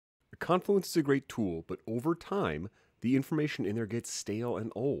Confluence is a great tool, but over time, the information in there gets stale and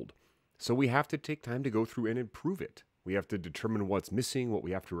old. So we have to take time to go through and improve it. We have to determine what's missing, what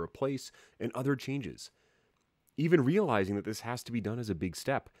we have to replace, and other changes. Even realizing that this has to be done is a big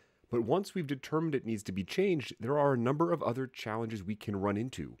step. But once we've determined it needs to be changed, there are a number of other challenges we can run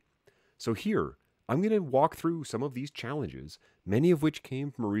into. So here, I'm going to walk through some of these challenges, many of which came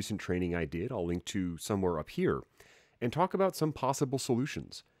from a recent training I did, I'll link to somewhere up here, and talk about some possible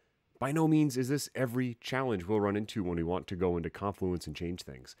solutions. By no means is this every challenge we'll run into when we want to go into Confluence and change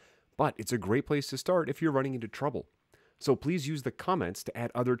things, but it's a great place to start if you're running into trouble. So please use the comments to add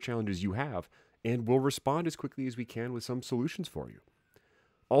other challenges you have, and we'll respond as quickly as we can with some solutions for you.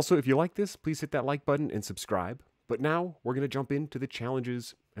 Also, if you like this, please hit that like button and subscribe. But now we're going to jump into the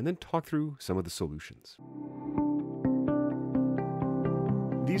challenges and then talk through some of the solutions.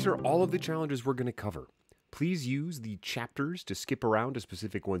 These are all of the challenges we're going to cover. Please use the chapters to skip around to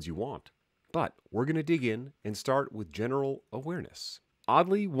specific ones you want. But we're going to dig in and start with general awareness.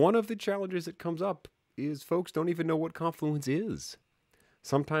 Oddly, one of the challenges that comes up is folks don't even know what Confluence is.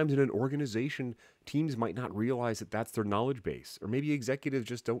 Sometimes in an organization, teams might not realize that that's their knowledge base, or maybe executives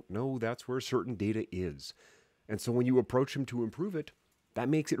just don't know that's where certain data is. And so when you approach them to improve it, that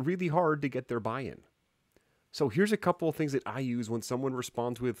makes it really hard to get their buy-in. So here's a couple of things that I use when someone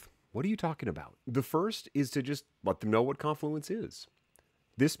responds with, "What are you talking about?" The first is to just let them know what Confluence is.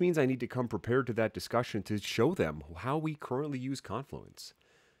 This means I need to come prepared to that discussion to show them how we currently use Confluence.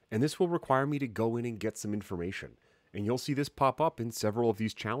 And this will require me to go in and get some information. And you'll see this pop up in several of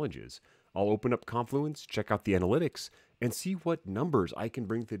these challenges. I'll open up Confluence, check out the analytics, and see what numbers I can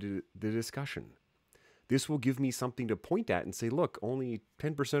bring to the discussion. This will give me something to point at and say, look, only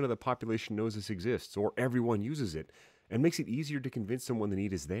 10% of the population knows this exists, or everyone uses it, and makes it easier to convince them when the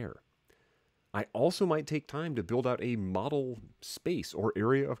need is there. I also might take time to build out a model space or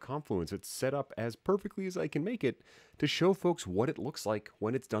area of Confluence that's set up as perfectly as I can make it to show folks what it looks like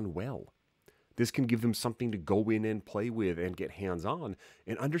when it's done well. This can give them something to go in and play with and get hands-on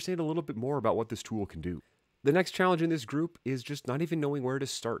and understand a little bit more about what this tool can do. The next challenge in this group is just not even knowing where to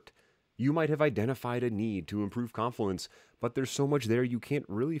start. You might have identified a need to improve Confluence, but there's so much there you can't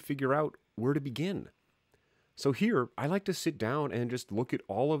really figure out where to begin. So here, I like to sit down and just look at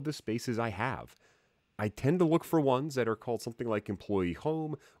all of the spaces I have. I tend to look for ones that are called something like employee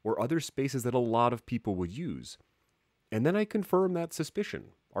home or other spaces that a lot of people would use. And then I confirm that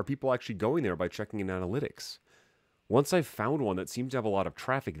suspicion. Are people actually going there by checking in analytics? Once I've found one that seems to have a lot of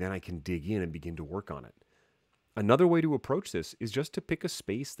traffic, then I can dig in and begin to work on it. Another way to approach this is just to pick a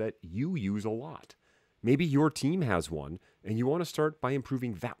space that you use a lot. Maybe your team has one, and you want to start by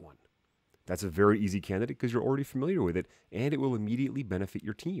improving that one. That's a very easy candidate because you're already familiar with it, and it will immediately benefit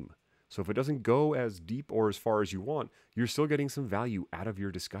your team. So if it doesn't go as deep or as far as you want, you're still getting some value out of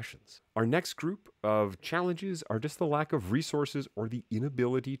your discussions. Our next group of challenges are just the lack of resources or the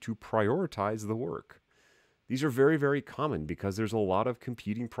inability to prioritize the work. These are very, very common because there's a lot of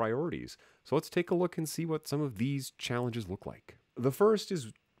competing priorities. So let's take a look and see what some of these challenges look like. The first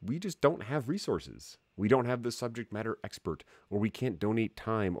is we just don't have resources. We don't have the subject matter expert, or we can't donate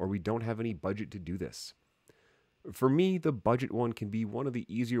time, or we don't have any budget to do this. For me, the budget one can be one of the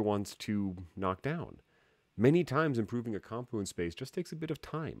easier ones to knock down. Many times improving a Confluence space just takes a bit of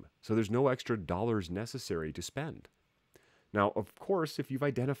time, so there's no extra dollars necessary to spend. Now, of course, if you've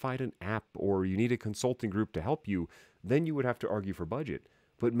identified an app or you need a consulting group to help you, then you would have to argue for budget.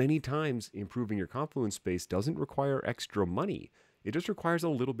 But many times, improving your Confluence space doesn't require extra money. It just requires a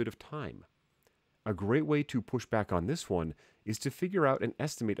little bit of time. A great way to push back on this one is to figure out and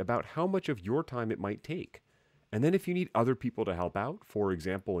estimate about how much of your time it might take. And then if you need other people to help out, for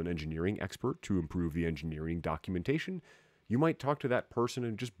example, an engineering expert to improve the engineering documentation, you might talk to that person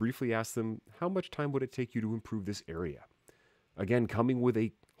and just briefly ask them, how much time would it take you to improve this area? Again, coming with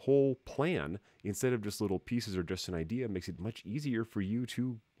a whole plan instead of just little pieces or just an idea makes it much easier for you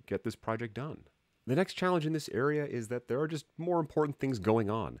to get this project done. The next challenge in this area is that there are just more important things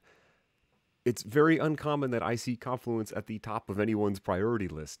going on. It's very uncommon that I see Confluence at the top of anyone's priority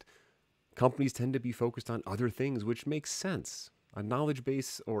list. Companies tend to be focused on other things, which makes sense. A knowledge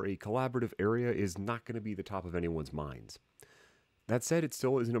base or a collaborative area is not going to be the top of anyone's minds. That said, it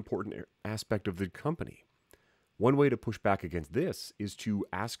still is an important aspect of the company. One way to push back against this is to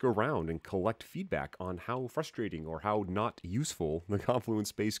ask around and collect feedback on how frustrating or how not useful the Confluence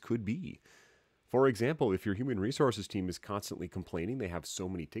space could be. For example, if your human resources team is constantly complaining they have so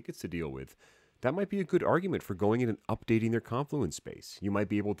many tickets to deal with, that might be a good argument for going in and updating their Confluence space. You might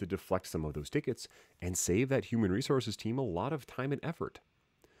be able to deflect some of those tickets and save that human resources team a lot of time and effort.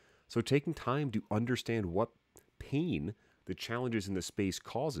 So taking time to understand what pain the challenges in the space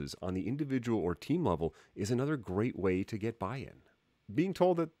causes on the individual or team level is another great way to get buy-in. Being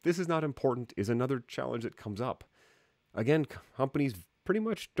told that this is not important is another challenge that comes up. Again, companies pretty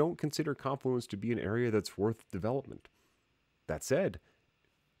much don't consider Confluence to be an area that's worth development. That said,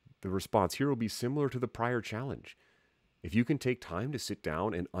 the response here will be similar to the prior challenge. If you can take time to sit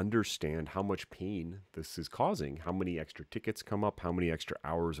down and understand how much pain this is causing, how many extra tickets come up, how many extra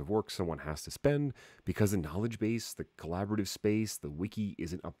hours of work someone has to spend because the knowledge base, the collaborative space, the wiki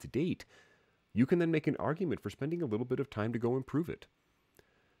isn't up to date, you can then make an argument for spending a little bit of time to go improve it.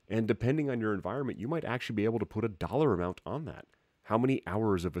 And depending on your environment, you might actually be able to put a dollar amount on that. How many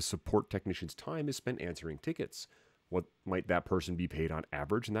hours of a support technician's time is spent answering tickets? What might that person be paid on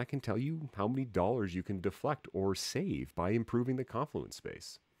average? And that can tell you how many dollars you can deflect or save by improving the Confluence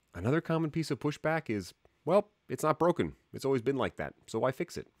space. Another common piece of pushback is, well, it's not broken. It's always been like that, so why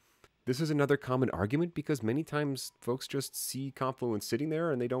fix it? This is another common argument because many times folks just see Confluence sitting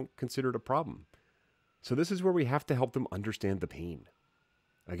there and they don't consider it a problem. So this is where we have to help them understand the pain.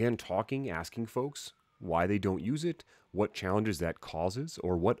 Again, asking folks why they don't use it, what challenges that causes,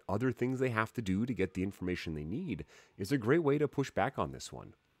 or what other things they have to do to get the information they need is a great way to push back on this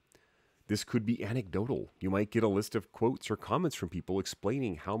one. This could be anecdotal. You might get a list of quotes or comments from people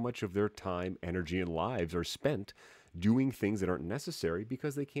explaining how much of their time, energy, and lives are spent doing things that aren't necessary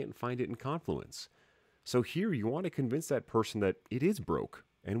because they can't find it in Confluence. So here you want to convince that person that it is broke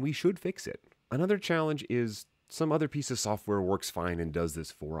and we should fix it. Another challenge is some other piece of software works fine and does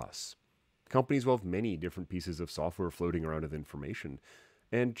this for us. Companies will have many different pieces of software floating around with information.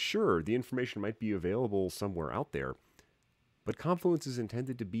 And sure, the information might be available somewhere out there, but Confluence is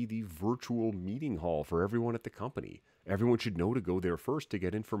intended to be the virtual meeting hall for everyone at the company. Everyone should know to go there first to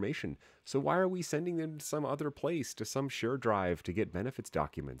get information. So why are we sending them to some other place, to some shared drive to get benefits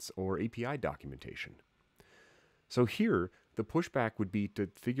documents or API documentation? So here, the pushback would be to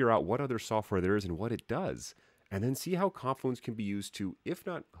figure out what other software there is and what it does, and then see how Confluence can be used to, if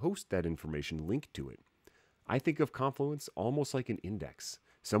not host that information, link to it. I think of Confluence almost like an index.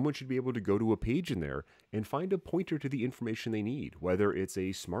 Someone should be able to go to a page in there and find a pointer to the information they need, whether it's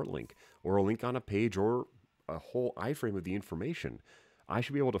a smart link or a link on a page or a whole iframe of the information. I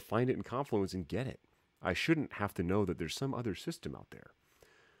should be able to find it in Confluence and get it. I shouldn't have to know that there's some other system out there.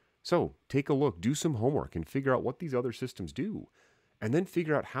 So take a look, do some homework, and figure out what these other systems do. And then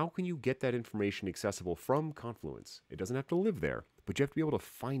figure out how can you get that information accessible from Confluence. It doesn't have to live there, but you have to be able to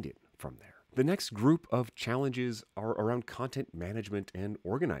find it from there. The next group of challenges are around content management and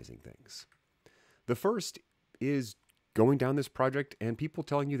organizing things. The first is going down this project and people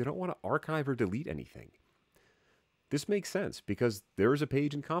telling you they don't want to archive or delete anything. This makes sense because there is a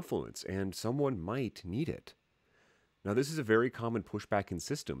page in Confluence and someone might need it. Now, this is a very common pushback in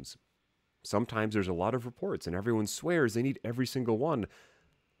systems. Sometimes there's a lot of reports and everyone swears they need every single one.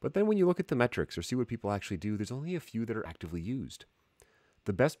 But then when you look at the metrics or see what people actually do, there's only a few that are actively used.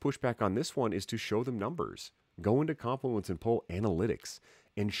 The best pushback on this one is to show them numbers. Go into Confluence and pull analytics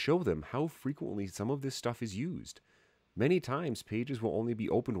and show them how frequently some of this stuff is used. Many times pages will only be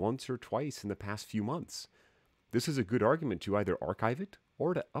opened once or twice in the past few months. This is a good argument to either archive it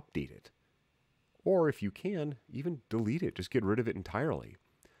or to update it. Or if you can, even delete it, just get rid of it entirely.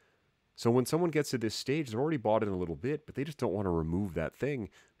 So when someone gets to this stage, they've already bought it a little bit, but they just don't want to remove that thing.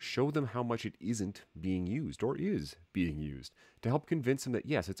 Show them how much it isn't being used or is being used to help convince them that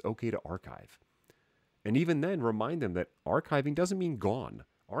yes, it's okay to archive. And even then, remind them that archiving doesn't mean gone.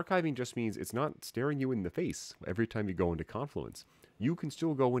 Archiving just means it's not staring you in the face every time you go into Confluence. You can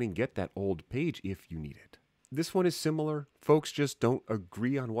still go in and get that old page if you need it. This one is similar. Folks just don't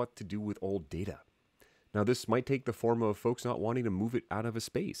agree on what to do with old data. Now, this might take the form of folks not wanting to move it out of a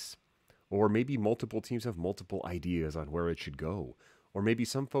space. Or maybe multiple teams have multiple ideas on where it should go. Or maybe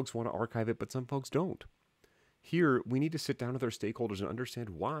some folks want to archive it, but some folks don't. Here, we need to sit down with our stakeholders and understand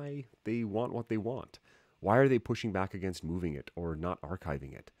why they want what they want. Why are they pushing back against moving it or not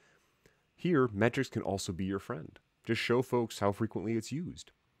archiving it? Here, metrics can also be your friend. Just show folks how frequently it's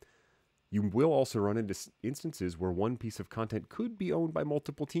used. You will also run into instances where one piece of content could be owned by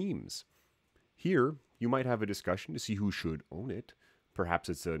multiple teams. Here, you might have a discussion to see who should own it. Perhaps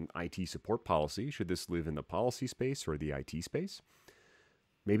it's an IT support policy. Should this live in the policy space or the IT space?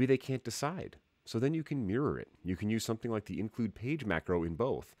 Maybe they can't decide. So then you can mirror it. You can use something like the include page macro in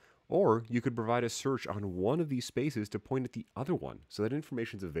both. Or you could provide a search on one of these spaces to point at the other one so that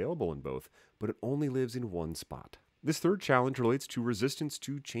information is available in both, but it only lives in one spot. This third challenge relates to resistance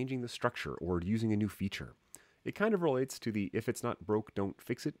to changing the structure or using a new feature. It kind of relates to the if it's not broke, don't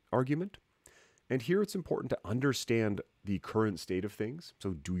fix it argument. And here it's important to understand the current state of things,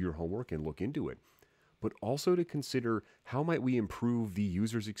 so do your homework and look into it. but also to consider how might we improve the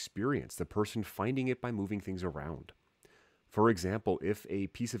user's experience, the person finding it by moving things around. For example, if a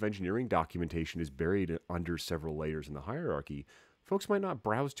piece of engineering documentation is buried under several layers in the hierarchy, folks might not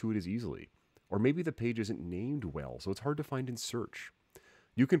browse to it as easily. Or maybe the page isn't named well, so it's hard to find in search.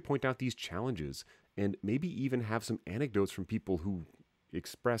 You can point out these challenges and maybe even have some anecdotes from people who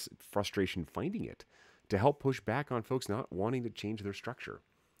express frustration finding it to help push back on folks not wanting to change their structure.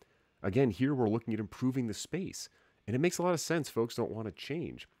 Again, here we're looking at improving the space, and it makes a lot of sense folks don't want to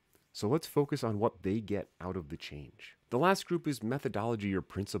change. So let's focus on what they get out of the change. The last group is methodology or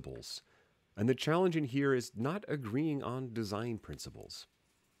principles. And the challenge in here is not agreeing on design principles.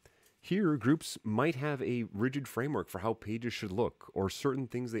 Here, groups might have a rigid framework for how pages should look, or certain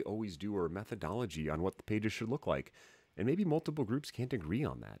things they always do, or a methodology on what the pages should look like. And maybe multiple groups can't agree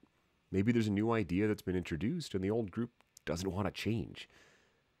on that. Maybe there's a new idea that's been introduced and the old group doesn't want to change.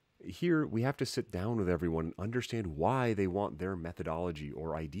 Here, we have to sit down with everyone and understand why they want their methodology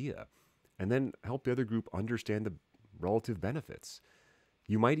or idea, and then help the other group understand the relative benefits.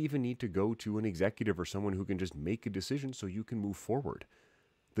 You might even need to go to an executive or someone who can just make a decision so you can move forward.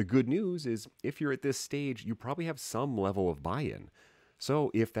 The good news is, if you're at this stage, you probably have some level of buy-in.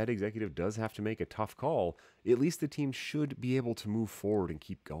 So if that executive does have to make a tough call, at least the team should be able to move forward and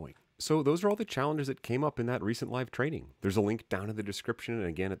keep going. So those are all the challenges that came up in that recent live training. There's a link down in the description and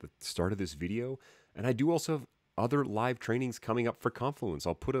again at the start of this video. And I do also have other live trainings coming up for Confluence.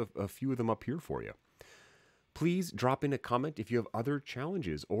 I'll put a few of them up here for you. Please drop in a comment if you have other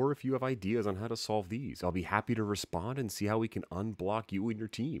challenges or if you have ideas on how to solve these. I'll be happy to respond and see how we can unblock you and your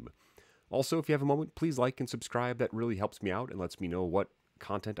team. Also, if you have a moment, please like and subscribe. That really helps me out and lets me know what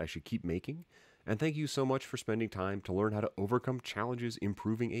content I should keep making. And thank you so much for spending time to learn how to overcome challenges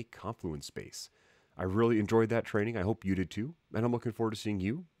improving a Confluence space. I really enjoyed that training. I hope you did too. And I'm looking forward to seeing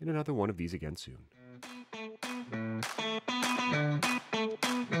you in another one of these again soon.